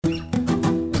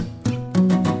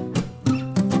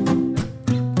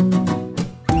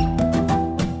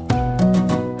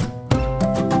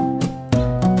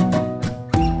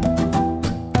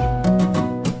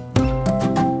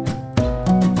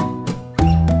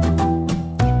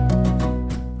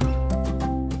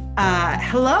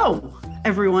Hello,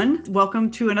 everyone.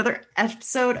 Welcome to another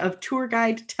episode of Tour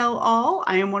Guide Tell All.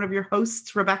 I am one of your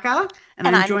hosts, Rebecca, and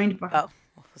And I'm I'm joined by. oh,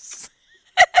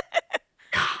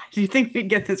 God, do you think we'd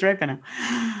get this right by now?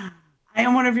 I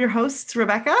am one of your hosts,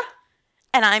 Rebecca,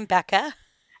 and I'm Becca,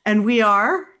 and we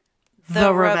are the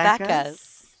the Rebeccas.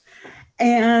 Rebeccas.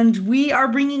 And we are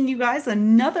bringing you guys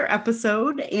another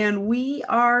episode. And we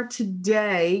are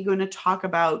today going to talk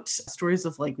about stories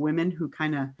of like women who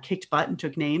kind of kicked butt and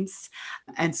took names.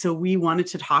 And so we wanted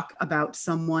to talk about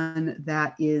someone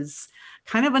that is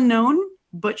kind of unknown,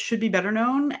 but should be better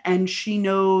known. And she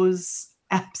knows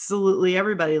absolutely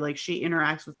everybody. Like she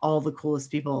interacts with all the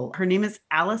coolest people. Her name is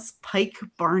Alice Pike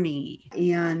Barney,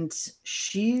 and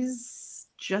she's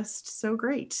just so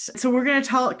great. So we're going to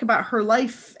talk about her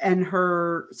life and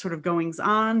her sort of goings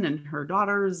on and her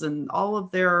daughters and all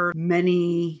of their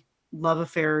many love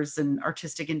affairs and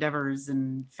artistic endeavors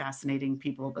and fascinating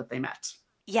people that they met.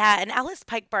 Yeah, and Alice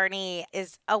Pike Barney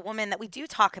is a woman that we do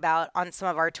talk about on some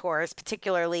of our tours,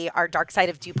 particularly our Dark Side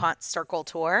of DuPont Circle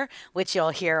tour, which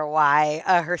you'll hear why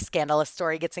her scandalous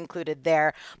story gets included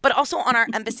there, but also on our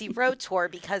Embassy Row tour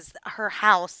because her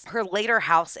later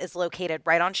house, is located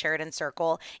right on Sheridan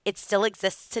Circle. It still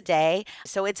exists today.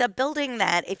 So it's a building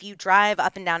that if you drive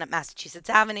up and down at Massachusetts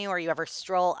Avenue or you ever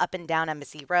stroll up and down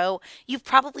Embassy Row, you've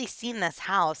probably seen this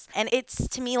house. And it's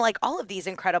to me like all of these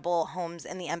incredible homes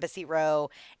in the Embassy Row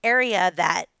area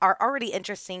that are already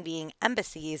interesting being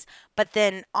embassies, but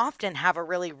then often have a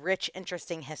really rich,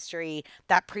 interesting history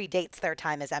that predates their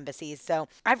time as embassies. So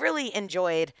I've really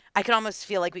enjoyed, I could almost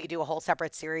feel like we could do a whole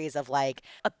separate series of like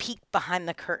a peek behind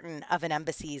the curtain of an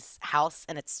embassy's house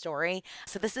and its story.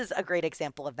 So this is a great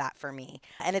example of that for me.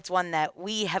 And it's one that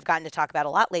we have gotten to talk about a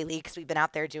lot lately because we've been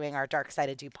out there doing our Dark Side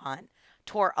of DuPont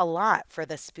tour a lot for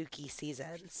the spooky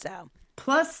season. So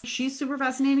Plus, she's super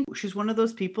fascinating. She's one of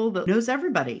those people that knows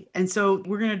everybody. And so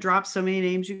we're going to drop so many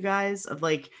names, you guys, of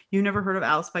like, you never heard of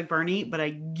Alice Pike Barney, but I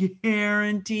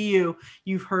guarantee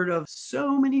you've heard of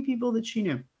so many people that she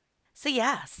knew.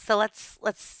 so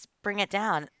let's bring it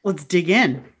down. Let's dig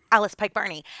in. Alice Pike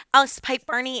Barney. Alice Pike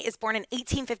Barney is born in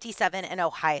 1857 in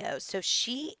Ohio. So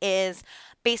she is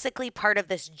basically part of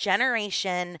this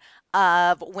generation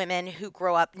of women who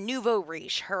grow up nouveau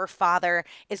riche. Her father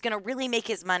is going to really make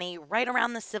his money right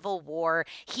around the Civil War.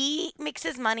 He makes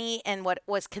his money in what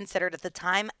was considered at the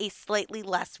time a slightly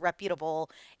less reputable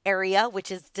area,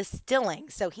 which is distilling.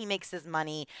 So he makes his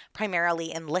money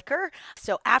primarily in liquor.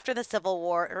 So after the Civil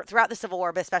War, or throughout the Civil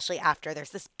War, but especially after,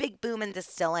 there's this big boom in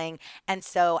distilling. And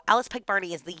so Alice Pike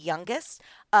Barney is the youngest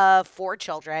of four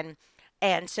children.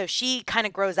 And so she kind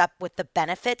of grows up with the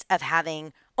benefit of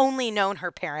having only known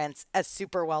her parents as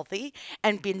super wealthy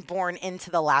and been born into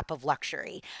the lap of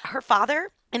luxury. Her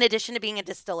father, in addition to being a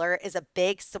distiller, is a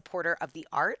big supporter of the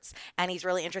arts and he's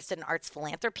really interested in arts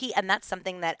philanthropy. And that's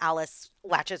something that Alice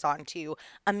latches on to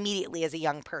immediately as a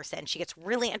young person. She gets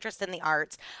really interested in the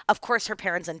arts. Of course, her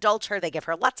parents indulge her, they give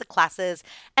her lots of classes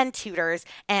and tutors,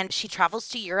 and she travels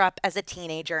to Europe as a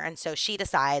teenager. And so she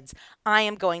decides, I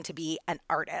am going to be an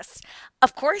artist.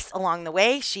 Of course, along the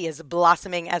way, she is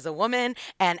blossoming as a woman.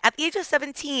 And at the age of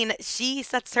 17, she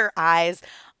sets her eyes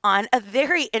on a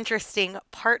very interesting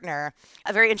partner,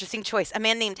 a very interesting choice, a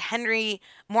man named Henry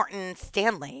Morton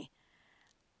Stanley.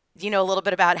 Do you know a little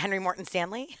bit about Henry Morton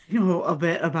Stanley? Know a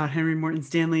bit about Henry Morton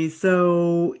Stanley.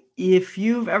 So, if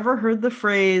you've ever heard the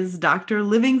phrase Dr.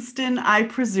 Livingston, I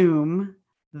presume,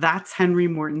 that's Henry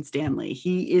Morton Stanley.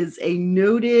 He is a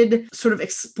noted sort of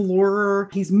explorer.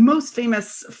 He's most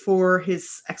famous for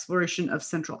his exploration of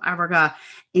Central Africa,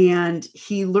 and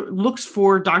he looks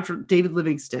for Dr. David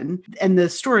Livingston. And the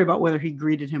story about whether he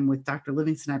greeted him with Dr.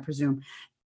 Livingston, I presume,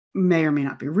 may or may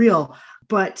not be real,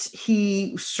 but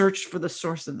he searched for the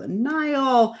source of the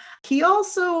Nile. He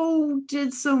also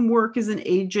did some work as an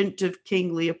agent of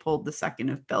King Leopold II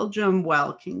of Belgium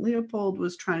while King Leopold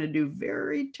was trying to do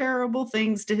very terrible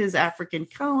things to his African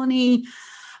colony.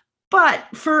 But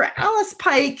for Alice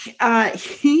Pike,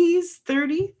 he's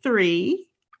 33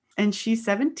 and she's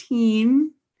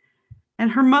 17,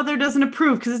 and her mother doesn't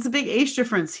approve because it's a big age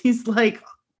difference. He's like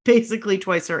basically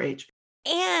twice her age.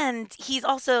 And he's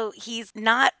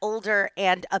not older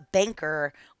and a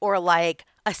banker or like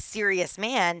a serious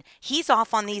man. He's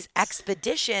off on these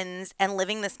expeditions and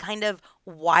living this kind of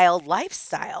wild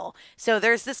lifestyle. So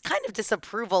there's this kind of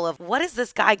disapproval of what is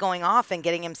this guy going off and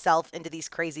getting himself into these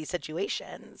crazy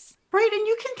situations. Right. And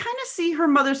you can kind of see her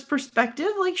mother's perspective.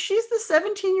 Like she's the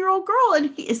 17-year-old girl.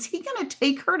 And is he going to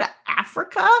take her to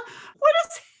Africa? What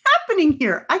is happening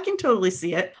here? I can totally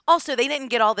see it. Also, they didn't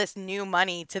get all this new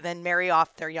money to then marry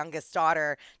off their youngest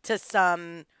daughter to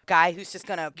some guy who's just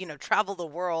gonna, travel the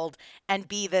world and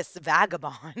be this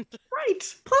vagabond.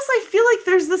 Right. Plus, I feel like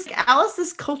there's this Alice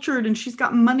is cultured and she's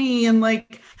got money. And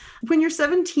like when you're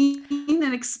 17,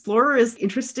 an explorer is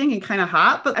interesting and kind of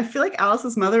hot. But I feel like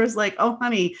Alice's mother is like, oh,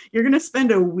 honey, you're going to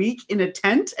spend a week in a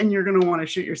tent and you're going to want to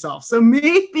shoot yourself. So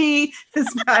maybe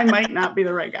this guy might not be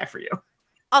the right guy for you.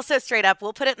 Also, straight up,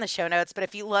 we'll put it in the show notes, but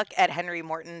if you look at Henry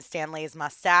Morton Stanley's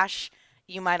mustache,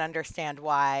 you might understand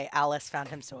why Alice found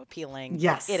him so appealing.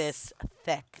 Yes. It is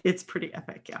thick. It's pretty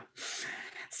epic, yeah.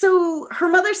 So her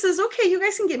mother says, okay, you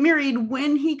guys can get married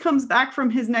when he comes back from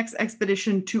his next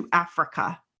expedition to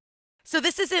Africa. So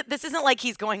this isn't like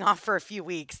he's going off for a few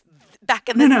weeks. Back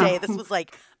in this day, this was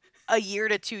like a year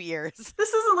to 2 years.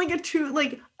 This isn't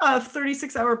like a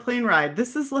 36-hour plane ride.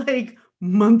 This is like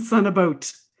months on a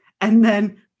boat and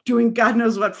then doing God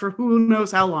knows what for who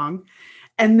knows how long.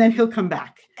 And then he'll come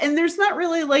back. And there's not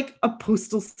really like a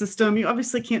postal system. You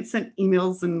obviously can't send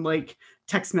emails and like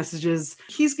text messages.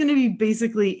 He's going to be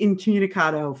basically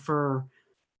incommunicado for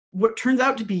what turns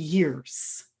out to be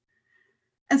years.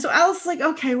 And so Alice is like,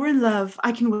 okay, we're in love.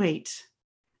 I can wait.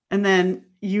 And then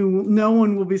no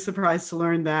one will be surprised to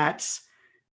learn that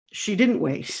she didn't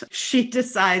wait. She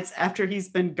decides after he's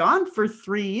been gone for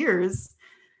 3 years.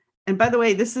 And by the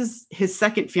way, this is his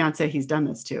second fiance he's done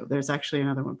this to. There's actually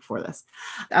another one before this.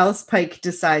 Alice Pike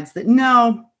decides that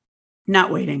no,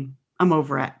 not waiting. I'm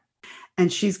over it.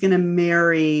 And she's going to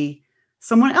marry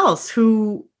someone else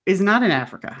who is not in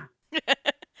Africa.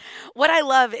 What I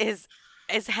love is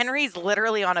Henry's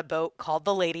literally on a boat called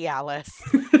the Lady Alice,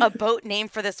 a boat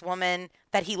named for this woman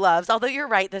that he loves. Although you're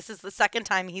right, this is the second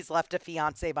time he's left a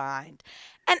fiance behind.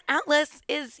 And Alice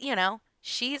is,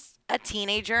 she's a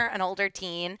teenager, an older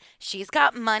teen. She's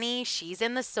got money. She's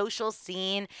in the social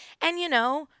scene. And,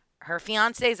 her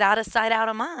fiance's out of sight, out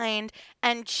of mind.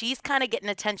 And she's kind of getting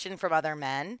attention from other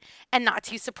men. And not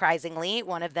too surprisingly,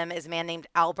 one of them is a man named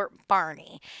Albert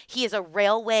Barney. He is a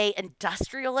railway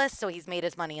industrialist, so he's made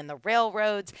his money in the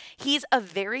railroads. He's a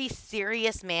very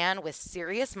serious man with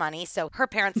serious money, so her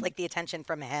parents like the attention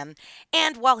from him.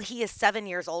 And while he is 7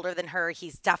 years older than her,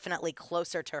 he's definitely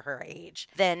closer to her age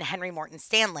than Henry Morton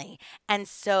Stanley. And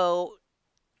so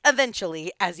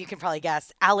eventually, as you can probably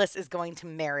guess, Alice is going to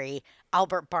marry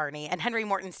Albert Barney, and Henry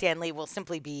Morton Stanley will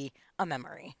simply be a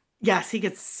memory. Yes, he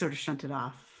gets sort of shunted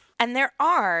off. And there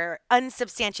are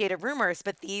unsubstantiated rumors,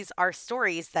 but these are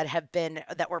stories that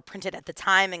were printed at the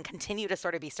time and continue to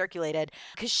sort of be circulated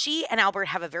because she and Albert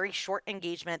have a very short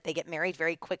engagement. They get married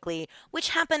very quickly, which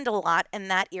happened a lot in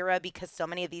that era because so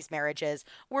many of these marriages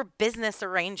were business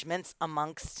arrangements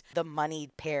amongst the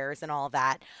moneyed pairs and all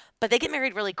that. But they get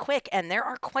married really quick, and there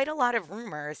are quite a lot of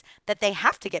rumors that they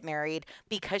have to get married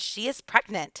because she is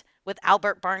pregnant with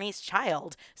Albert Barney's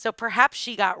child. So perhaps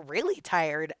she got really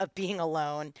tired of being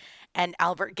alone and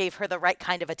Albert gave her the right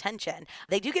kind of attention.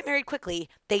 They do get married quickly.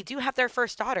 They do have their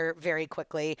first daughter very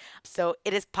quickly. So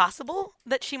it is possible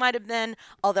that she might have been,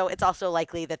 although it's also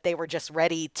likely that they were just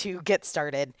ready to get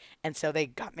started. And so they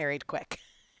got married quick.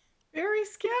 Very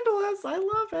scandalous. I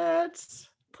love it.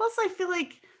 Plus, I feel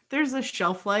like there's a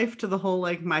shelf life to the whole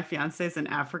like my fiance's in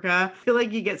Africa. I feel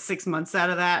like you get 6 months out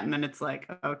of that and then it's like,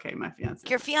 okay, my fiance.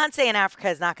 Your fiance in Africa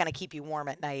is not going to keep you warm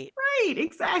at night. Right,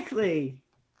 exactly.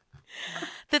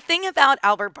 The thing about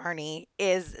Albert Barney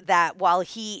is that while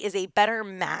he is a better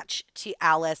match to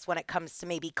Alice when it comes to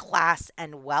maybe class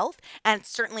and wealth, and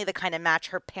certainly the kind of match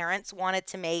her parents wanted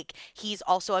to make, he's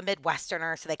also a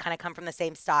Midwesterner, so they kind of come from the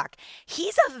same stock.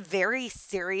 He's a very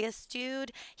serious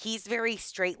dude. He's very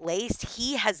straight laced.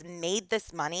 He has made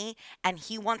this money and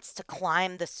he wants to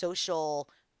climb the social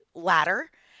ladder.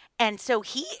 And so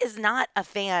he is not a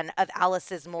fan of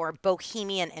Alice's more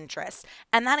bohemian interests,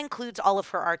 and that includes all of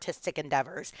her artistic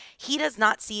endeavors. He does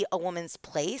not see a woman's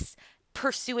place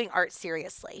pursuing art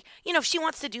seriously. If she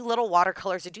wants to do little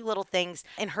watercolors or do little things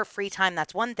in her free time,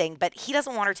 that's one thing, but he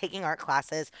doesn't want her taking art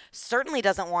classes, certainly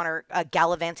doesn't want her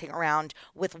gallivanting around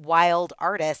with wild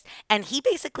artists, and he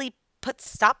basically puts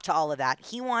stop to all of that.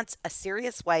 He wants a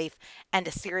serious wife and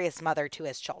a serious mother to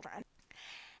his children.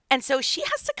 And so she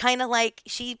has to kind of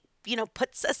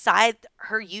puts aside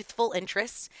her youthful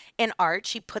interests in art.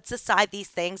 She puts aside these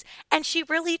things and she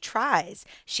really tries.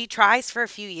 She tries for a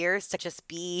few years to just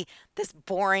be this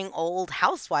boring old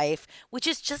housewife, which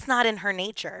is just not in her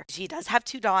nature. She does have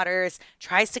 2 daughters,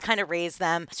 tries to kind of raise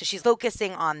them. So she's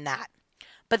focusing on that.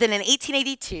 But then in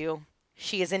 1882,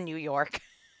 she is in New York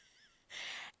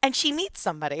and she meets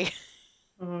somebody.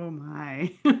 Oh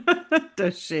my.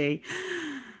 Does she?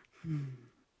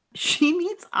 She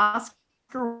meets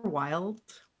Oscar Wilde.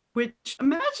 Which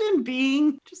imagine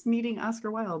being just meeting Oscar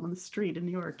Wilde on the street in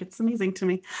New York. It's amazing to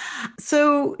me.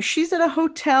 So she's at a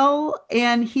hotel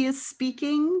and he is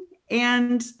speaking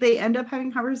and they end up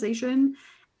having conversation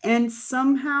and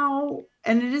somehow,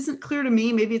 and it isn't clear to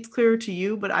me, maybe it's clearer to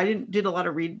you, but I didn't did a lot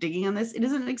of read digging on this. It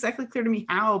isn't exactly clear to me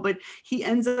how, but he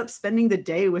ends up spending the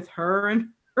day with her and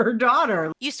her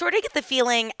daughter. You sort of get the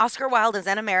feeling Oscar Wilde is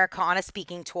in America on a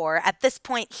speaking tour. At this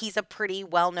point, he's a pretty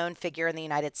well known figure in the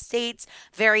United States,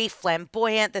 very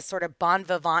flamboyant, this sort of bon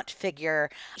vivant figure.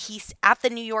 He's at the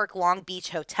New York Long Beach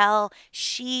Hotel.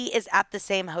 She is at the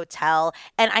same hotel.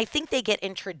 And I think they get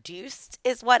introduced,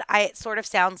 is what it sort of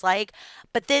sounds like.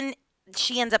 But then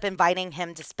she ends up inviting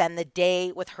him to spend the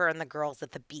day with her and the girls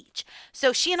at the beach.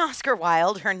 So she and Oscar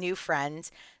Wilde, her new friend,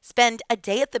 spend a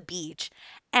day at the beach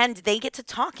and they get to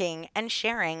talking and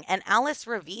sharing. And Alice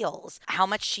reveals how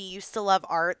much she used to love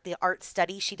art, the art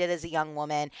study she did as a young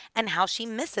woman, and how she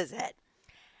misses it.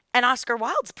 And Oscar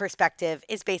Wilde's perspective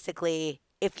is basically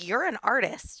if you're an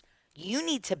artist, you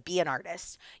need to be an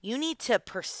artist. You need to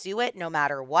pursue it no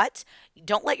matter what.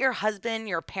 Don't let your husband,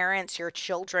 your parents, your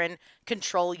children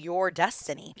control your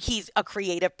destiny. He's a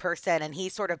creative person and he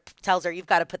sort of tells her, you've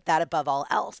got to put that above all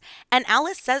else. And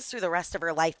Alice says through the rest of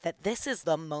her life that this is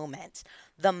the moment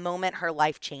her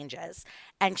life changes.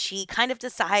 And she kind of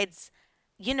decides,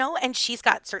 and she's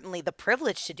got certainly the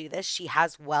privilege to do this. She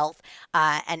has wealth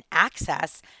and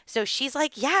access. So she's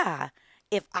like, yeah,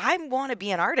 if I want to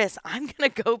be an artist, I'm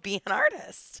going to go be an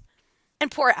artist.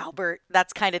 And poor Albert,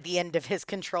 that's kind of the end of his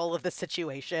control of the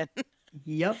situation.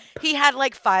 Yep. He had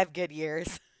like 5 good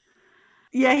years.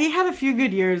 Yeah, he had a few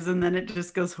good years and then it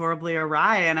just goes horribly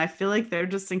awry. And I feel like they're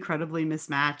just incredibly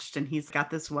mismatched. And he's got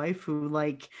this wife who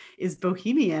like is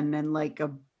bohemian and like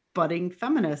a budding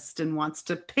feminist and wants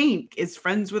to paint, is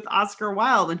friends with Oscar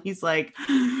Wilde. And he's like,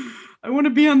 I want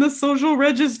to be on the social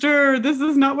register. This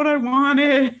is not what I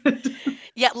wanted.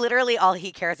 Yet literally all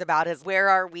he cares about is where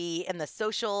are we in the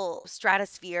social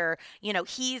stratosphere.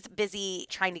 He's busy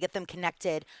trying to get them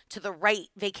connected to the right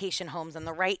vacation homes and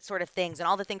the right sort of things and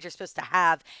all the things you're supposed to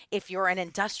have if you're an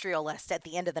industrialist at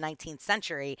the end of the 19th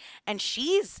century. And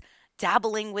she's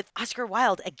dabbling with Oscar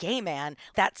Wilde, a gay man.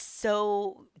 That's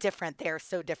so different. They're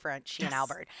so different, she and Yes.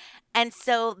 Albert. And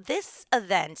so this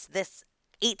event, this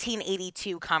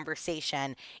 1882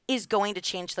 conversation is going to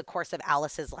change the course of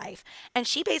Alice's life. And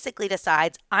she basically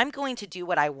decides, I'm going to do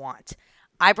what I want.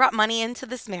 I brought money into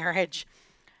this marriage.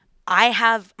 I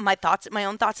have my thoughts, my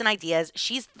own thoughts and ideas.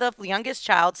 She's the youngest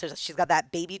child, so she's got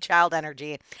that baby child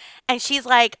energy. And she's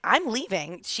like, I'm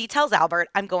leaving. She tells Albert,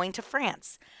 I'm going to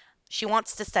France. She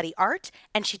wants to study art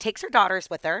and she takes her daughters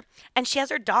with her. And she has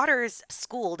her daughters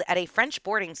schooled at a French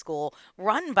boarding school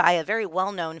run by a very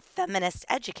well known feminist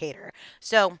educator.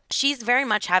 So she's very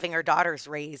much having her daughters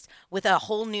raised with a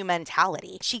whole new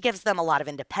mentality. She gives them a lot of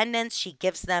independence. She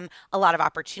gives them a lot of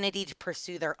opportunity to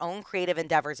pursue their own creative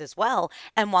endeavors as well.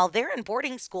 And while they're in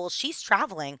boarding school, she's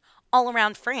traveling all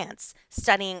around France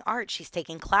studying art. She's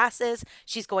taking classes,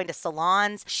 she's going to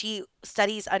salons. She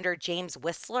studies under James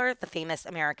Whistler, the famous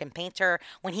American painter.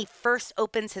 When he first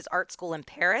opens his art school in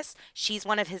Paris, she's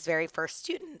one of his very first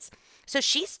students. So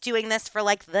she's doing this for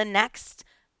like the next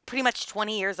pretty much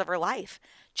 20 years of her life,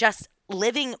 just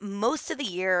living most of the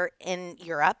year in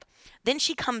Europe. Then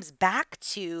she comes back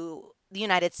to the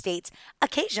United States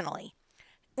occasionally.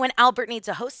 When Albert needs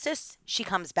a hostess, she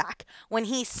comes back. When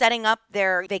he's setting up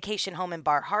their vacation home in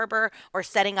Bar Harbor or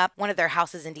setting up one of their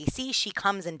houses in DC, she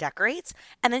comes and decorates.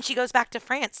 And then she goes back to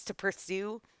France to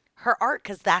pursue her art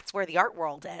because that's where the art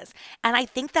world is. And I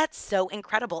think that's so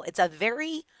incredible. It's a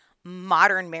very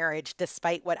modern marriage,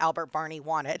 despite what Albert Barney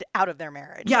wanted out of their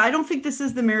marriage. Yeah, I don't think this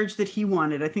is the marriage that he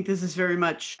wanted. I think this is very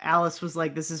much Alice was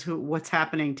like, this is what's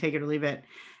happening, take it or leave it.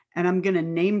 And I'm going to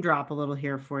name drop a little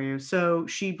here for you. So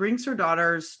she brings her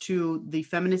daughters to the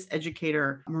feminist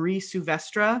educator, Marie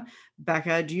Souvestre.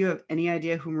 Becca, do you have any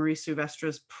idea who Marie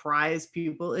Souvestre's prize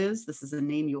pupil is? This is a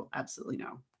name you'll absolutely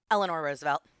know. Eleanor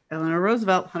Roosevelt. Eleanor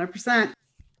Roosevelt, 100%.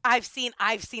 I've seen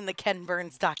the Ken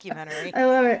Burns documentary. I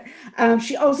love it.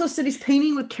 She also studies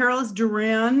painting with Carolus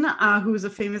Duran, who is a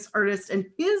famous artist, and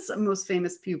his most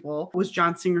famous pupil was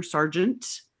John Singer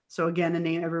Sargent. So again, a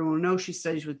name everyone will know. She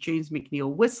studies with James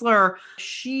McNeill Whistler.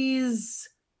 She's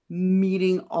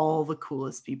meeting all the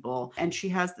coolest people. And she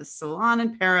has this salon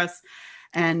in Paris.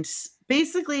 And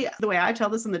basically, the way I tell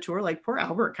this on the tour, like poor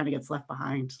Albert kind of gets left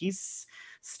behind. He's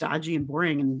stodgy and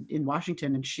boring in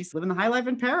Washington. And she's living the high life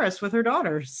in Paris with her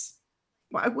daughters.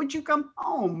 Why would you come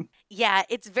home? Yeah,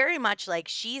 it's very much like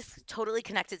she's totally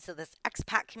connected to this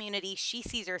expat community. She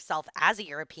sees herself as a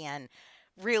European,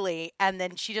 really, and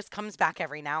then she just comes back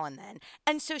every now and then.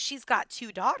 And so she's got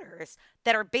two daughters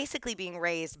that are basically being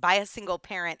raised by a single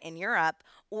parent in Europe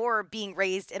or being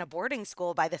raised in a boarding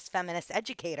school by this feminist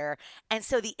educator. And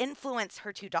so the influence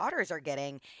her two daughters are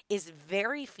getting is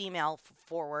very female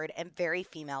forward and very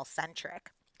female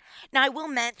centric. Now, I will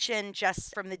mention,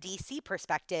 just from the DC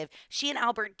perspective, she and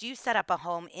Albert do set up a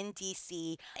home in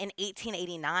DC in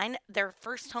 1889. Their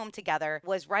first home together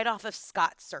was right off of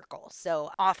Scott Circle, so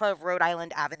off of Rhode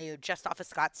Island Avenue, just off of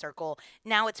Scott Circle.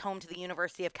 Now it's home to the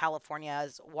University of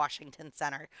California's Washington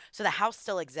Center. So the house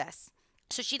still exists.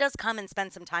 So she does come and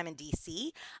spend some time in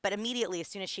DC, but immediately, as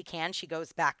soon as she can, she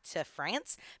goes back to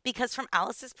France because, from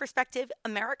Alice's perspective,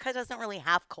 America doesn't really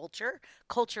have culture.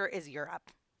 Culture is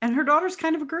Europe. And her daughters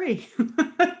kind of agree.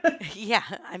 Yeah,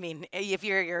 I mean, if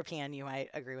you're European, you might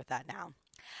agree with that now.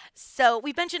 So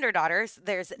we mentioned her daughters.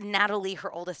 There's Natalie,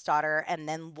 her oldest daughter, and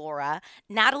then Laura.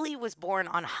 Natalie was born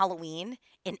on Halloween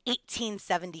in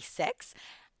 1876.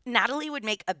 Natalie would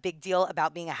make a big deal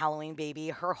about being a Halloween baby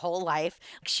her whole life.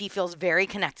 She feels very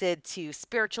connected to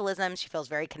spiritualism. She feels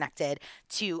very connected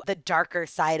to the darker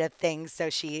side of things.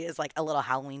 So she is like a little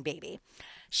Halloween baby.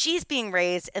 She's being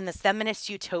raised in this feminist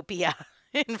utopia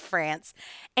in France,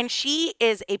 and she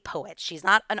is a poet. She's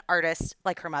not an artist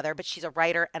like her mother, but she's a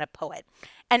writer and a poet.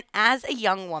 And as a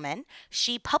young woman,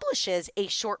 she publishes a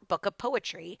short book of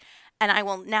poetry. And I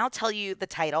will now tell you the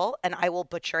title, and I will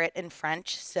butcher it in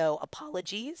French, so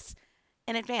apologies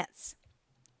in advance.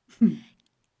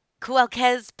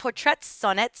 Quelques portraits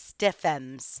sonnets de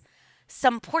femmes.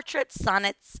 Some portrait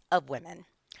sonnets of women.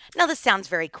 Now, this sounds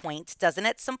very quaint, doesn't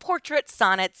it? Some portrait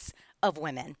sonnets of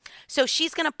women. So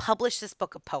she's going to publish this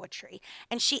book of poetry,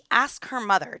 and she asked her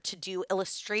mother to do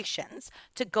illustrations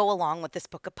to go along with this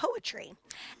book of poetry.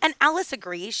 And Alice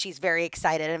agrees. She's very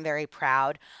excited and very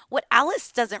proud. What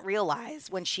Alice doesn't realize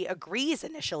when she agrees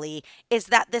initially is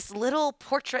that this little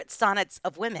portrait sonnets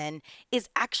of women is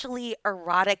actually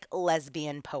erotic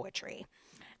lesbian poetry.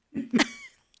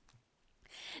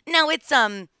 Now,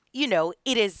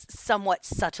 it is somewhat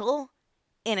subtle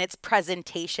in its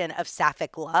presentation of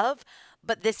sapphic love,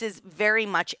 but this is very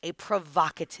much a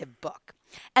provocative book.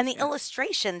 And the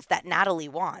illustrations that Natalie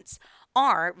wants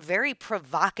are very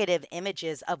provocative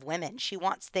images of women. She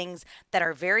wants things that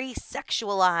are very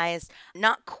sexualized,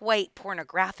 not quite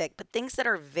pornographic, but things that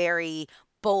are very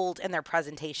bold in their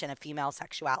presentation of female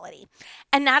sexuality.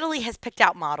 And Natalie has picked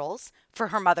out models for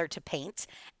her mother to paint.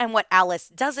 And what Alice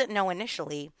doesn't know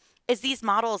initially is these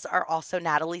models are also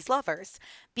Natalie's lovers,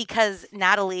 because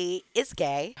Natalie is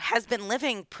gay, has been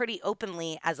living pretty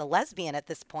openly as a lesbian at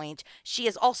this point. She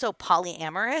is also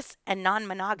polyamorous and non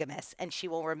monogamous, and she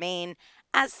will remain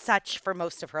as such for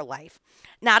most of her life.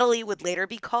 Natalie would later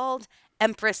be called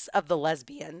Empress of the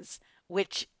Lesbians,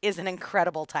 which is an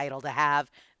incredible title to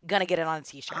have. Gonna get it on a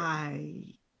t shirt.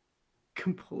 I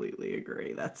completely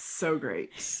agree. That's so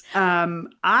great.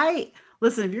 I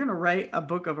listen, if you're going to write a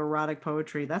book of erotic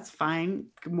poetry, that's fine.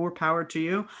 More power to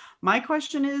you. My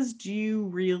question is, do you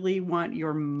really want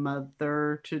your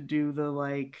mother to do the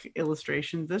like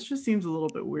illustrations? This just seems a little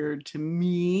bit weird to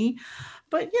me,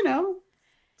 but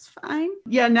it's fine.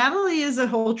 Yeah, Natalie is a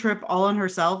whole trip all on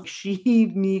herself.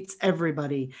 She meets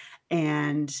everybody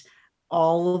and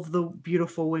all of the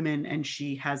beautiful women, and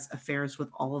she has affairs with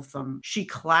all of them. She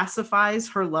classifies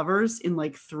her lovers in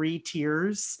like 3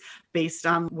 tiers based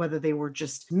on whether they were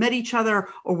just met each other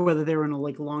or whether they were in a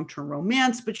like long-term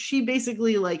romance. But she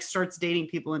basically like starts dating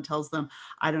people and tells them,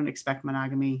 I don't expect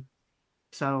monogamy,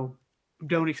 so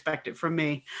don't expect it from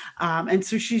me. And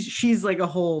so she's like a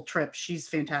whole trip. She's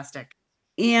fantastic.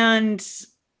 And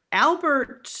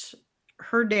Albert,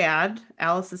 her dad,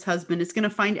 Alice's husband, is going to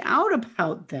find out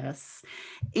about this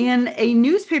in a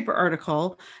newspaper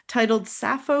article titled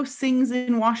Sappho Sings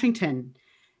in Washington.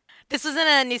 This was in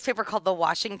a newspaper called the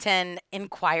Washington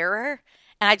Inquirer.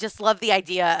 And I just love the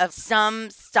idea of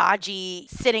some stodgy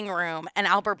sitting room and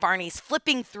Albert Barney's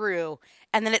flipping through,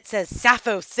 and then it says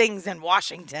Sappho sings in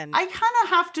Washington. I kind of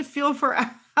have to feel for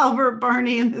Albert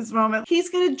Barney in this moment.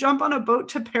 He's going to jump on a boat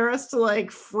to Paris to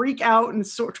like freak out and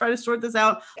try to sort this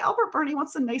out. Albert Barney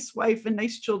wants a nice wife and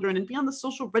nice children and be on the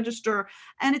social register.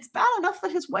 And it's bad enough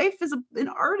that his wife is an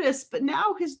artist, but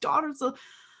now his daughter's a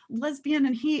lesbian,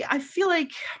 and I feel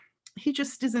like he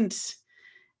just isn't.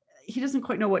 He doesn't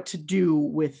quite know what to do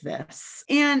with this.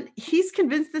 And he's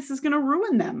convinced this is going to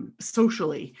ruin them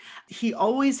socially. He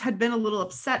always had been a little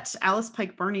upset. Alice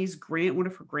Pike Barney's one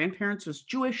of her grandparents was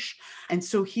Jewish. And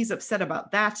so he's upset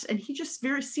about that. And he just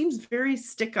seems very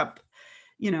stick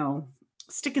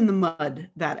in the mud,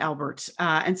 that Albert.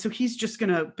 And so he's just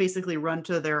going to basically run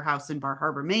to their house in Bar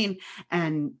Harbor, Maine,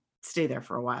 and stay there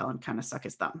for a while and kind of suck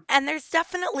his thumb. And there's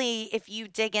definitely, if you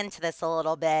dig into this a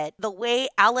little bit, the way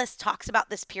Alice talks about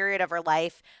this period of her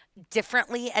life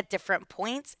differently at different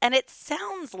points. And it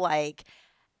sounds like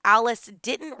Alice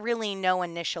didn't really know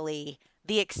initially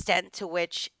the extent to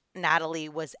which Natalie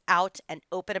was out and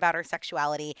open about her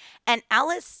sexuality. And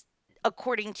Alice,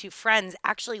 according to friends,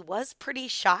 actually was pretty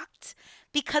shocked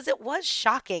because it was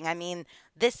shocking. I mean,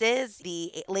 this is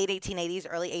the late 1880s,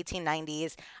 early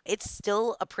 1890s. It's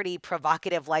still a pretty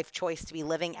provocative life choice to be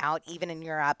living out, even in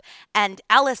Europe. And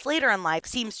Alice later in life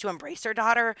seems to embrace her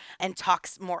daughter and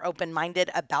talks more open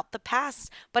minded about the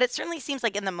past. But it certainly seems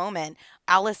like in the moment,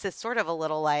 Alice is sort of a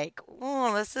little like,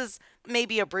 oh, this is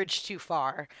maybe a bridge too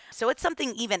far. So it's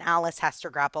something even Alice has to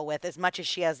grapple with as much as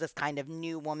she has this kind of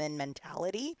new woman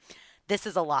mentality. This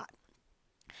is a lot.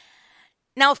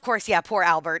 Now, of course, yeah, poor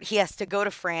Albert. He has to go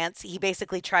to France. He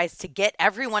basically tries to get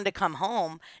everyone to come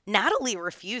home. Natalie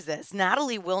refuses.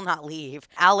 Natalie will not leave.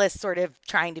 Alice, sort of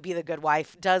trying to be the good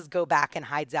wife, does go back and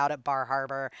hides out at Bar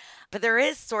Harbor. But there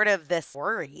is sort of this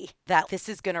worry that this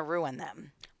is going to ruin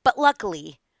them. But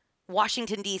luckily,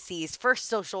 Washington, D.C.'s first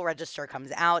social register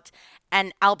comes out,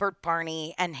 and Albert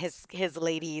Barney and his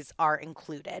ladies are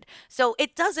included. So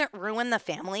it doesn't ruin the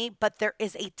family, but there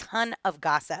is a ton of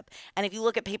gossip. And if you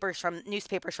look at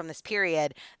newspapers from this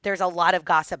period, there's a lot of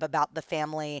gossip about the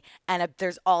family, and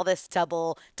there's all this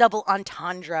double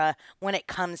entendre when it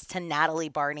comes to Natalie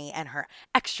Barney and her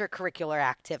extracurricular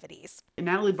activities.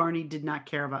 Natalie Barney did not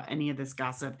care about any of this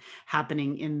gossip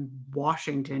happening in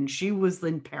Washington. She was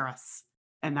in Paris.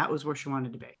 And that was where she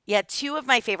wanted to be. Yeah, two of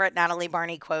my favorite Natalie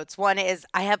Barney quotes. One is,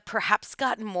 I have perhaps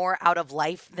gotten more out of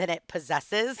life than it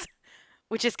possesses,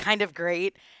 which is kind of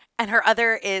great. And her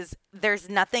other is, there's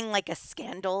nothing like a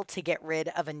scandal to get rid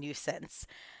of a nuisance.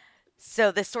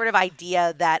 So this sort of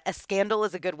idea that a scandal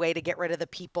is a good way to get rid of the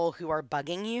people who are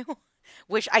bugging you,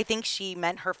 which I think she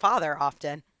meant her father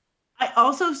often. I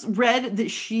also read that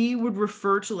she would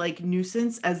refer to like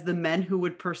nuisance as the men who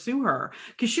would pursue her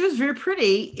because she was very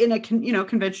pretty in a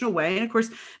conventional way, and of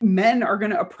course men are going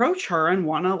to approach her and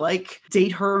want to like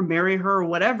date her or marry her or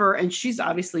whatever, and she's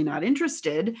obviously not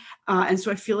interested, and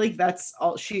so I feel like that's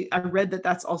all I read that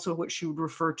that's also what she would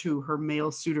refer to her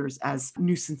male suitors as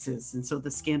nuisances, and so the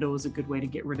scandal was a good way to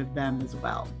get rid of them as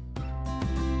well.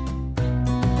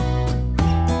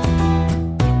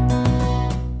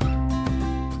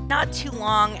 Not too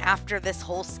long after this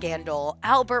whole scandal,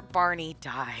 Albert Barney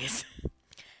dies.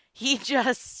 He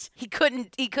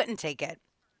couldn't take it.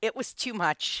 It was too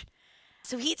much.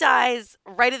 So he dies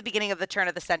right at the beginning of the turn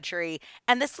of the century,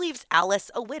 and this leaves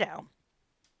Alice a widow.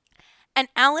 And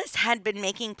Alice had been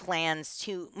making plans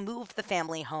to move the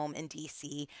family home in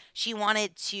DC. She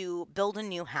wanted to build a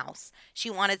new house. She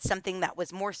wanted something that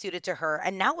was more suited to her.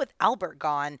 And now with Albert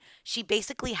gone, she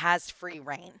basically has free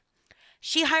reign.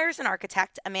 She hires an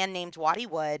architect, a man named Watty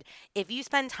Wood. If you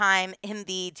spend time in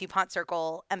the DuPont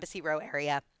Circle, Embassy Row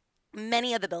area,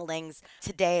 many of the buildings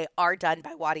today are done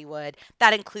by Watty Wood.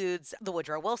 That includes the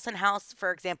Woodrow Wilson House,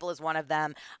 for example, is one of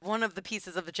them. One of the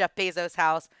pieces of the Jeff Bezos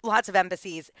house, lots of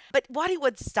embassies. But Watty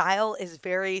Wood's style is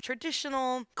very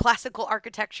traditional, classical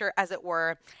architecture, as it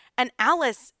were. And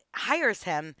Alice hires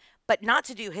him, but not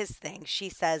to do his thing. She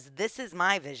says, this is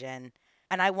my vision,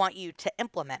 and I want you to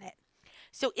implement it.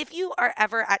 So if you are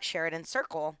ever at Sheridan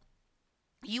Circle,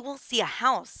 you will see a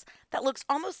house that looks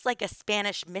almost like a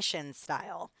Spanish mission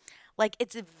style. Like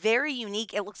it's very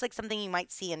unique. It looks like something you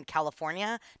might see in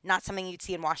California, not something you'd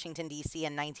see in Washington, D.C.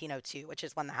 in 1902, which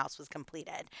is when the house was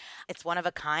completed. It's one of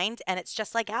a kind, and it's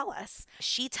just like Alice.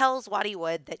 She tells Watty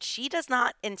Wood that she does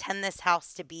not intend this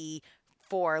house to be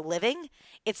for living.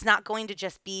 It's not going to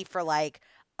just be for like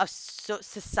a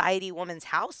society woman's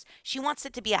house. She wants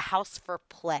it to be a house for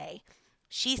play.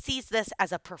 She sees this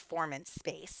as a performance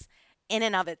space in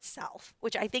and of itself,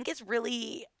 which I think is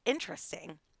really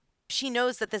interesting. She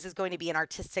knows that this is going to be an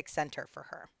artistic center for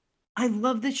her. I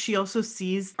love that she also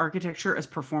sees architecture as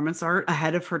performance art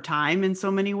ahead of her time in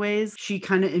so many ways. She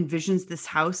kind of envisions this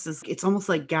house as it's almost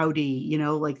like Gaudi,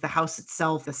 like the house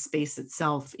itself, the space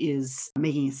itself is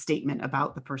making a statement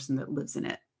about the person that lives in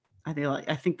it. I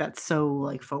think that's so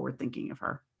like forward thinking of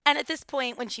her. And at this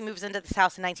point, when she moves into this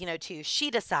house in 1902, she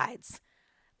decides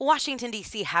Washington,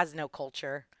 D.C. has no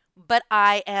culture, but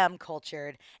I am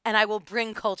cultured and I will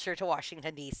bring culture to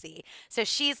Washington, D.C. So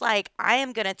she's like, I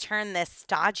am going to turn this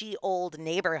stodgy old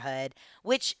neighborhood,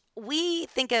 which we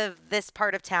think of this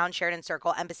part of town, Sheridan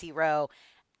Circle, Embassy Row,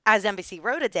 as Embassy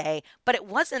Row today, but it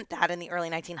wasn't that in the early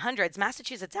 1900s.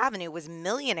 Massachusetts Avenue was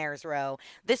Millionaires Row.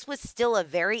 This was still a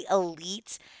very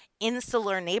elite,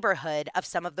 insular neighborhood of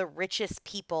some of the richest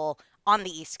people on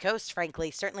the East Coast,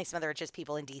 frankly, certainly some of the richest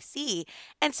people in DC.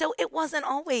 And so it wasn't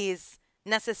always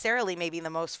necessarily maybe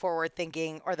the most forward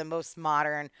thinking or the most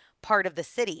modern part of the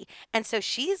city. And so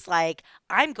she's like,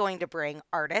 I'm going to bring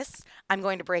artists, I'm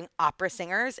going to bring opera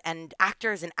singers and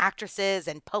actors and actresses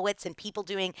and poets and people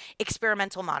doing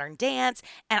experimental modern dance.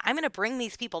 And I'm going to bring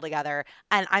these people together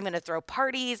and I'm going to throw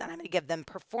parties and I'm going to give them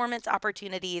performance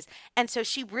opportunities. And so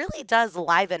she really does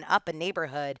liven up a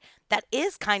neighborhood that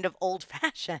is kind of old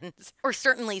fashioned or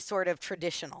certainly sort of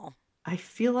traditional. I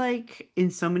feel like in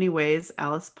so many ways,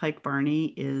 Alice Pike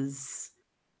Barney is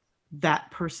that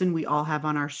person we all have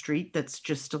on our street that's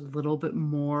just a little bit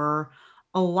more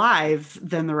alive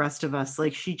than the rest of us.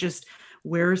 Like she just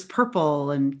wears purple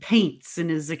and paints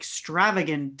and is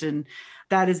extravagant. And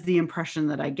that is the impression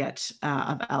that I get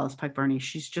of Alice Pike Barney.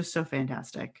 She's just so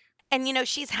fantastic. And,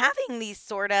 she's having these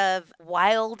sort of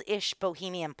wild-ish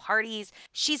bohemian parties.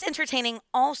 She's entertaining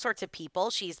all sorts of people.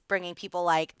 She's bringing people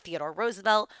like Theodore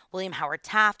Roosevelt, William Howard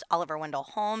Taft, Oliver Wendell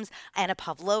Holmes, Anna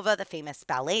Pavlova, the famous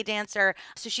ballet dancer.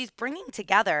 So she's bringing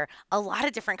together a lot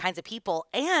of different kinds of people,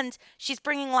 and she's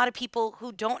bringing a lot of people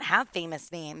who don't have famous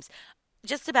names.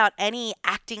 Just about any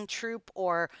acting troupe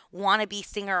or wannabe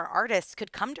singer or artist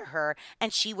could come to her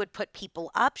and she would put people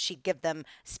up. She'd give them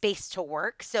space to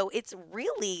work. So it's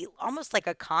really almost like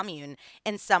a commune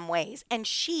in some ways. And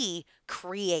she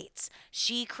creates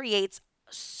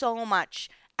so much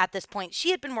at this point.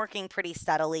 She had been working pretty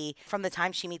steadily from the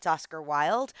time she meets Oscar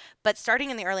Wilde, but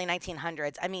starting in the early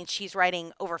 1900s, I mean, she's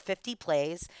writing over 50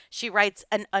 plays. She writes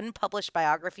an unpublished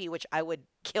biography, which I would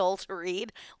kill to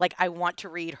read. Like, I want to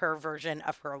read her version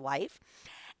of her life.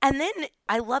 And then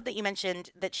I love that you mentioned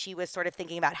that she was sort of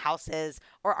thinking about houses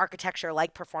or architecture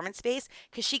like performance space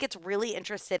because she gets really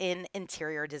interested in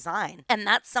interior design. And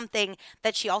that's something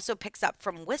that she also picks up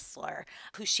from Whistler,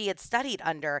 who she had studied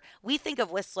under. We think of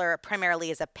Whistler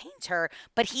primarily as a painter,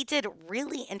 but he did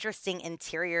really interesting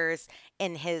interiors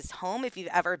in his home. If you've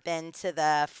ever been to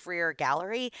the Freer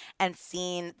Gallery and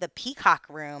seen the Peacock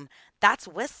Room, that's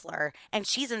Whistler. And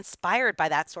she's inspired by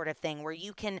that sort of thing where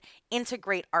you can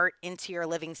integrate art into your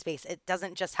living space. It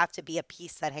doesn't just have to be a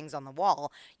piece that hangs on the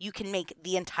wall. You can make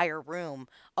the entire room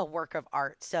a work of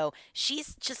art. So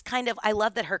she's just kind of, I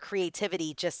love that her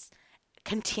creativity just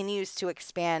continues to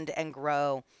expand and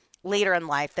grow later in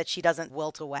life, that she doesn't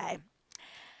wilt away.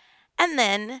 And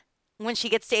then when she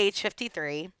gets to age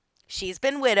 53, she's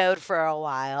been widowed for a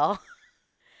while.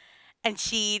 And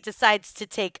she decides to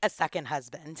take a second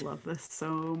husband. Love this so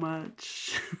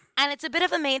much. And it's a bit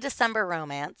of a May December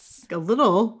romance. A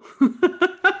little.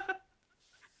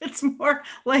 It's more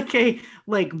like a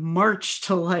March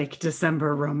to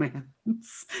December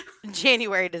romance.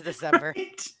 January to December.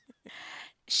 Right?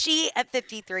 She, at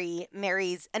 53,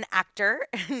 marries an actor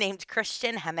named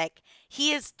Christian Hemmick.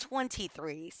 He is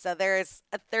 23, so there's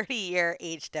a 30-year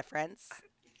age difference.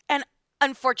 And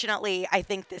unfortunately, I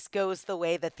think this goes the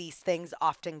way that these things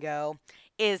often go,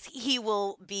 is he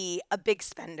will be a big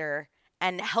spender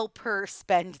and help her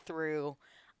spend through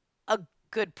a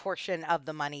good portion of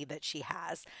the money that she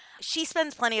has. She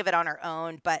spends plenty of it on her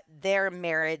own, but their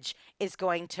marriage is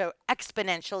going to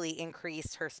exponentially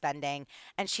increase her spending,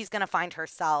 and she's going to find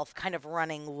herself kind of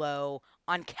running low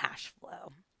on cash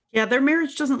flow. Yeah, their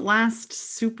marriage doesn't last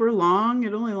super long.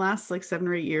 It only lasts 7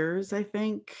 or 8 years, I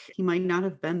think. He might not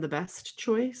have been the best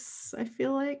choice, I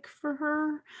feel like, for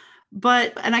her.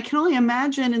 But, and I can only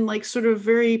imagine in sort of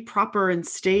very proper and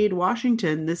staid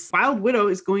Washington, this wild widow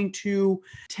is going to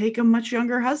take a much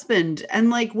younger husband.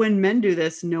 And when men do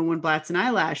this, no one bats an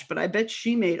eyelash. But I bet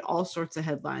she made all sorts of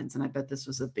headlines. And I bet this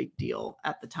was a big deal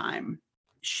at the time.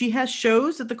 She has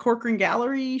shows at the Corcoran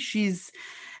Gallery. She's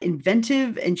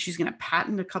inventive and she's going to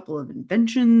patent a couple of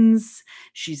inventions.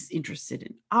 She's interested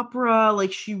in opera.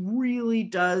 She really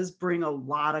does bring a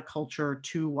lot of culture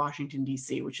to Washington,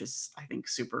 D.C., which is, I think,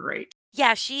 super great.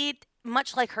 Yeah, she,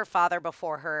 much like her father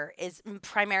before her, is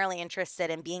primarily interested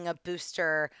in being a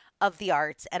booster of the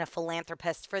arts and a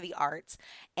philanthropist for the arts.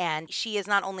 And she is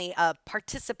not only a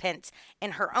participant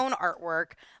in her own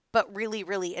artwork, but really,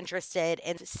 really interested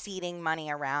in seeding money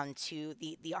around to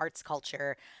the arts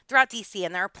culture throughout DC.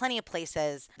 And there are plenty of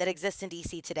places that exist in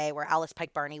DC today where Alice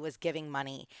Pike Barney was giving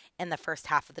money in the first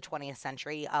half of the 20th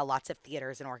century, lots of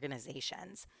theaters and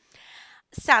organizations.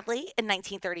 Sadly, in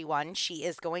 1931, she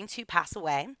is going to pass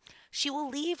away. She will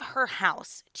leave her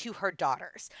house to her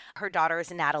daughters. Her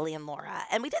daughters, Natalie and Laura.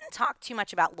 And we didn't talk too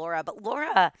much about Laura, but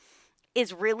Laura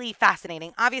is really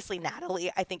fascinating. Obviously,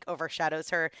 Natalie, I think, overshadows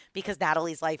her because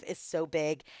Natalie's life is so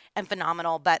big and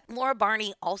phenomenal. But Laura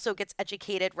Barney also gets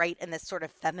educated, right, in this sort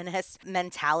of feminist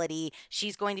mentality.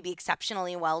 She's going to be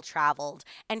exceptionally well traveled,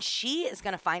 and she is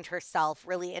going to find herself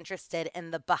really interested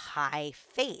in the Baha'i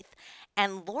faith.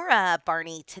 And Laura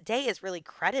Barney today is really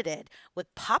credited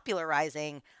with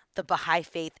popularizing the Baha'i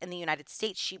faith in the United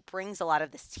States. She brings a lot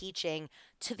of this teaching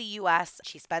to the US.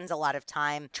 She spends a lot of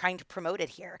time trying to promote it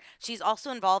here. She's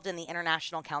also involved in the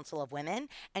International Council of Women,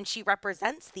 and she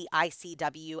represents the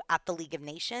ICW at the League of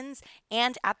Nations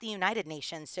and at the United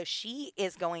Nations. So she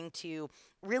is going to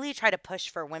really try to push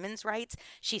for women's rights.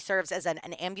 She serves as an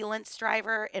ambulance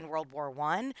driver in World War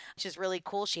One, which is really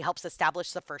cool. She helps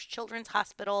establish the first children's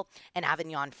hospital in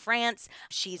Avignon, France.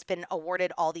 She's been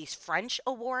awarded all these French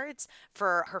awards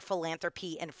for her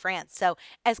philanthropy in France. So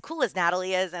as cool as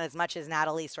Natalie is, and as much as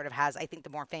Natalie sort of has, I think,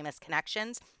 the more famous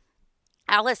connections,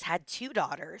 Alice had two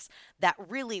daughters that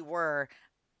really were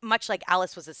much like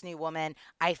Alice was this new woman.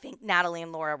 I think Natalie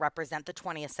and Laura represent the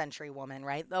 20th century woman,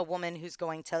 right? A woman who's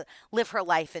going to live her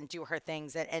life and do her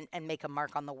things and make a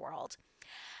mark on the world.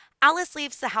 Alice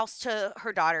leaves the house to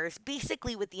her daughters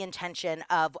basically with the intention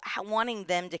of wanting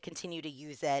them to continue to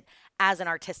use it as an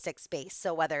artistic space.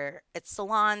 So, whether it's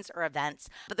salons or events,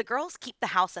 but the girls keep the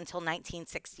house until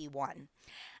 1961.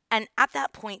 And at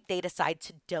that point, they decide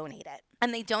to donate it.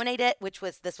 And they donate it,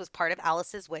 this was part of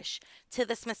Alice's wish, to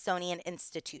the Smithsonian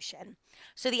Institution.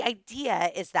 So the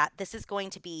idea is that this is going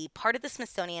to be part of the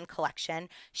Smithsonian collection.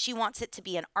 She wants it to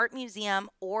be an art museum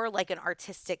or like an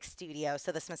artistic studio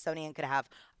so the Smithsonian could have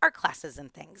art classes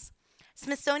and things.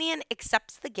 Smithsonian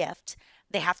accepts the gift.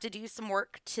 They have to do some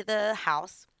work to the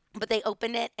house, but they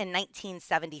opened it in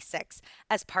 1976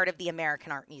 as part of the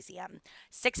American Art Museum.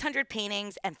 600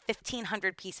 paintings and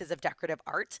 1,500 pieces of decorative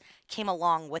art came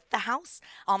along with the house,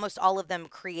 almost all of them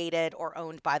created or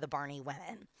owned by the Barney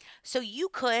women. So you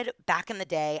could, back in the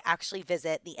day, actually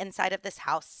visit the inside of this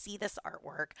house, see this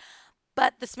artwork.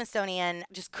 But the Smithsonian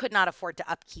just could not afford to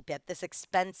upkeep it. This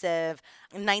expensive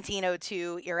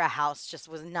 1902 era house just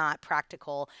was not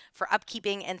practical for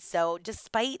upkeeping. And so,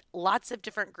 despite lots of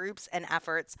different groups and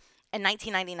efforts, in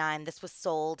 1999, this was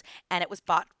sold and it was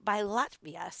bought by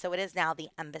Latvia. So, it is now the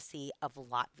Embassy of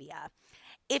Latvia.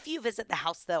 If you visit the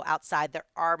house, though, outside, there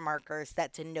are markers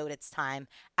that denote its time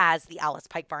as the Alice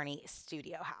Pike Barney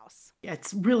Studio House. Yeah,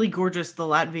 it's really gorgeous. The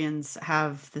Latvians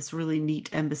have this really neat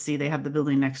embassy. They have the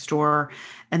building next door,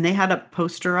 and they had a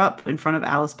poster up in front of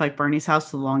Alice Pike Barney's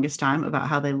house for the longest time about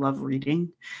how they love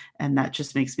reading. And that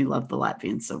just makes me love the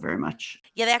Latvians so very much.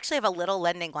 Yeah, they actually have a little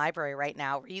lending library right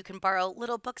now where you can borrow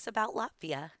little books about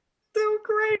Latvia. So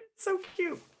great. So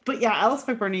cute. But yeah, Alice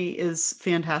Pike Barney is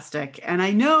fantastic. And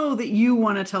I know that you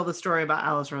want to tell the story about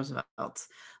Alice Roosevelt.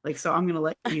 So I'm going to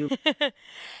let you.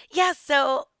 Yeah,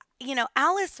 so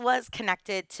Alice was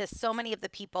connected to so many of the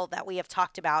people that we have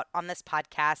talked about on this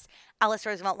podcast. Alice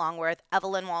Roosevelt Longworth,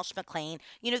 Evelyn Walsh McLean.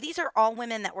 These are all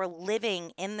women that were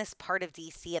living in this part of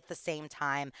DC at the same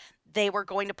time. They were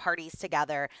going to parties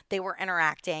together, they were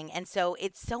interacting. And so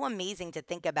it's so amazing to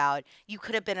think about. You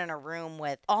could have been in a room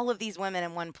with all of these women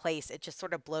in one place. It just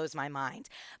sort of blows my mind.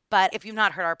 But if you've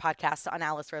not heard our podcast on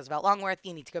Alice Roosevelt Longworth,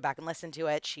 you need to go back and listen to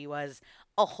it. She was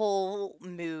a whole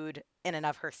mood in and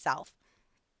of herself.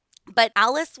 But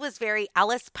Alice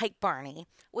Pike Barney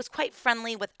was quite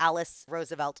friendly with Alice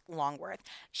Roosevelt Longworth.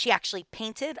 She actually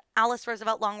painted Alice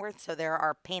Roosevelt Longworth, so there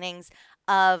are paintings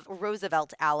of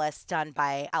Roosevelt Alice done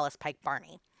by Alice Pike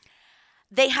Barney.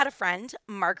 They had a friend,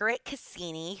 Margaret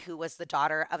Cassini, who was the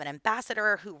daughter of an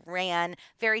ambassador who ran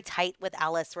very tight with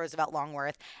Alice Roosevelt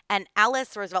Longworth. And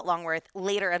Alice Roosevelt Longworth,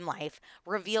 later in life,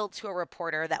 revealed to a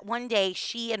reporter that one day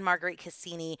she and Margaret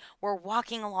Cassini were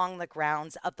walking along the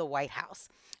grounds of the White House.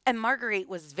 And Margaret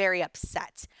was very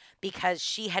upset because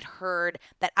she had heard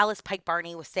that Alice Pike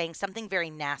Barney was saying something very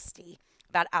nasty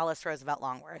about Alice Roosevelt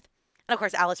Longworth. And of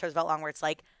course, Alice Roosevelt Longworth's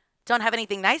like, don't have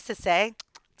anything nice to say.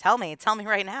 Tell me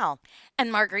right now.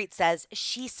 And Marguerite says,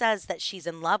 she says that she's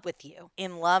in love with you.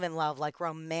 In love, like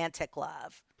romantic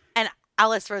love. And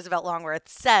Alice Roosevelt Longworth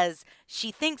says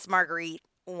she thinks Marguerite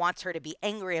wants her to be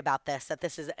angry about this, that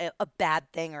this is a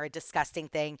bad thing or a disgusting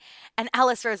thing. And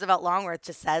Alice Roosevelt Longworth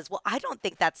just says, well, I don't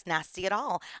think that's nasty at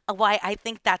all. Why, I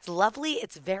think that's lovely.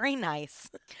 It's very nice.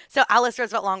 So Alice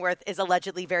Roosevelt Longworth is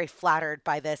allegedly very flattered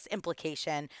by this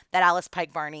implication that Alice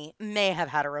Pike Barney may have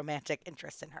had a romantic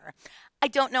interest in her. I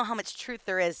don't know how much truth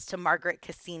there is to Margaret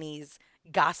Cassini's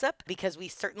gossip, because we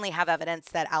certainly have evidence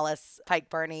that Alice Pike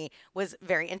Barney was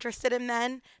very interested in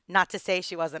men. Not to say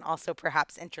she wasn't also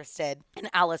perhaps interested in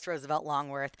Alice Roosevelt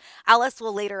Longworth. Alice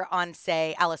will later on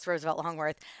say, Alice Roosevelt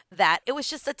Longworth, that it was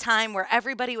just a time where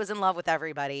everybody was in love with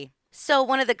everybody. So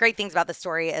one of the great things about the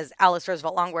story is Alice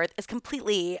Roosevelt Longworth is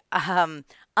completely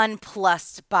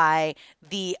unplussed by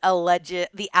the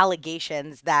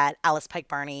allegations that Alice Pike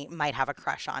Barney might have a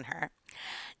crush on her.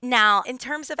 Now, in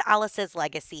terms of Alice's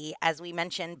legacy, as we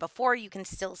mentioned before, you can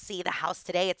still see the house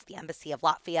today. It's the Embassy of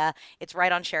Latvia. It's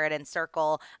right on Sheridan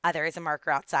Circle. There is a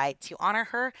marker outside to honor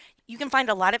her. You can find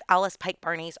a lot of Alice Pike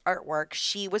Barney's artwork.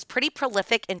 She was pretty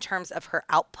prolific in terms of her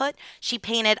output. She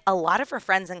painted a lot of her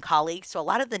friends and colleagues. So a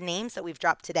lot of the names that we've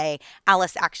dropped today,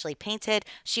 Alice actually painted.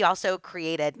 She also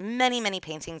created many, many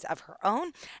paintings of her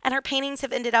own. And her paintings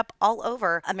have ended up all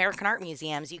over American art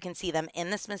museums. You can see them in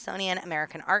the Smithsonian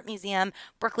American Art Museum,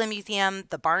 Brooklyn Museum,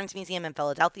 the Barnes Museum in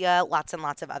Philadelphia, lots and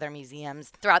lots of other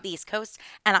museums throughout the East Coast.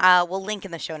 And we'll link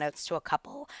in the show notes to a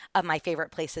couple of my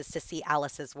favorite places to see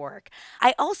Alice's work.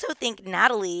 I also think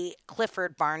Natalie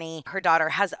Clifford Barney, her daughter,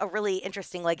 has a really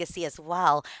interesting legacy as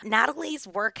well. Natalie's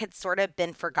work had sort of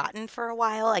been forgotten for a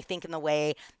while, I think, in the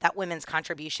way that women's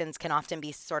contributions can often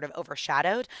be sort of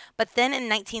overshadowed. But then in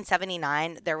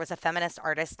 1979, there was a feminist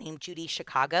artist named Judy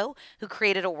Chicago who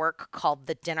created a work called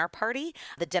The Dinner Party.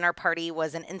 The Dinner Party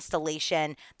was an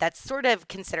installation that's sort of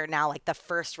considered now like the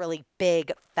first really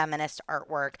big feminist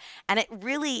artwork. And it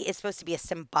really is supposed to be a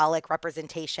symbolic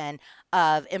representation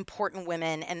of important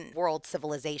women in world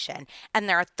civilization. And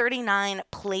there are 39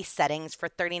 place settings for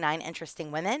 39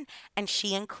 interesting women, and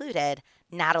she included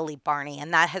Natalie Barney,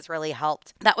 and that has really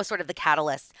helped. That was sort of the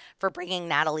catalyst for bringing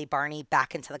Natalie Barney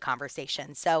back into the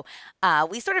conversation. So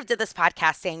we sort of did this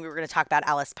podcast saying we were going to talk about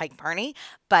Alice Pike Barney,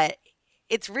 but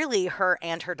it's really her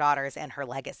and her daughters and her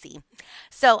legacy.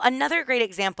 So another great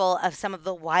example of some of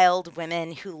the wild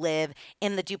women who live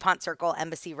in the DuPont Circle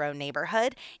Embassy Row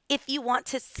neighborhood. If you want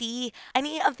to see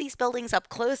any of these buildings up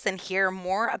close and hear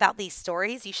more about these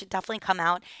stories, you should definitely come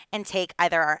out and take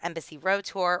either our Embassy Row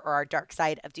tour or our Dark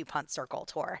Side of DuPont Circle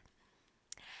tour.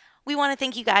 We want to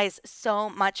thank you guys so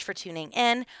much for tuning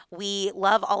in. We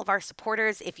love all of our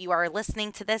supporters. If you are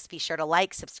listening to this, be sure to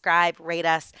like, subscribe, rate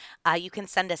us. You can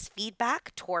send us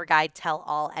feedback,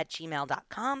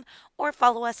 tourguidetellall@gmail.com, or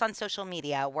follow us on social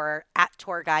media. We're at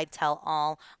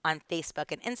tourguidetellall on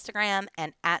Facebook and Instagram,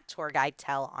 and at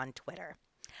tourguidetell on Twitter.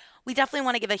 We definitely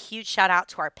want to give a huge shout out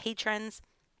to our patrons.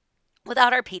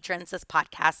 Without our patrons, this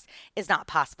podcast is not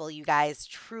possible. You guys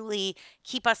truly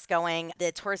keep us going.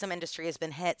 The tourism industry has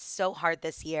been hit so hard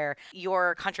this year.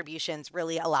 Your contributions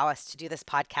really allow us to do this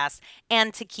podcast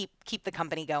and to keep the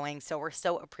company going. So we're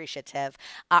so appreciative.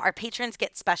 Our patrons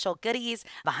get special goodies,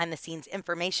 behind the scenes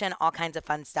information, all kinds of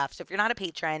fun stuff. So if you're not a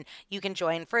patron, you can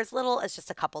join for as little as just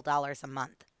a couple dollars a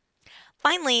month.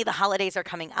 Finally, the holidays are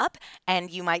coming up and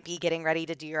you might be getting ready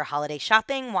to do your holiday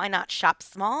shopping. Why not shop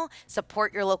small,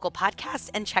 support your local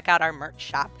podcast, and check out our merch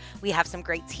shop. We have some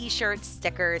great t-shirts,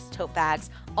 stickers, tote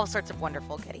bags, all sorts of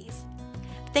wonderful goodies.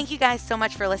 Thank you guys so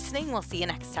much for listening. We'll see you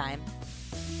next time.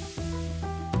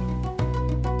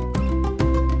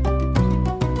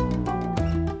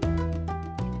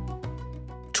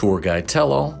 Tour Guide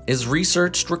Tell All is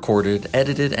researched, recorded,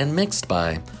 edited, and mixed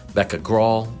by Becca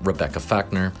Grawl, Rebecca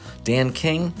Fackner, Dan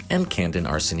King, and Candon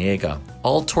Arciniega,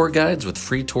 all tour guides with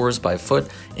free tours by foot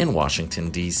in Washington,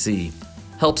 D.C.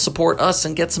 Help support us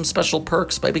and get some special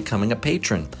perks by becoming a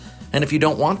patron. And if you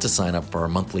don't want to sign up for a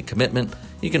monthly commitment,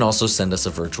 you can also send us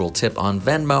a virtual tip on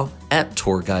Venmo at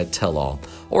Tour Guide Tell All,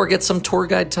 or get some Tour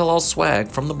Guide Tell All swag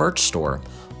from the merch store,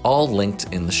 all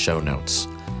linked in the show notes.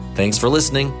 Thanks for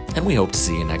listening, and we hope to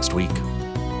see you next week.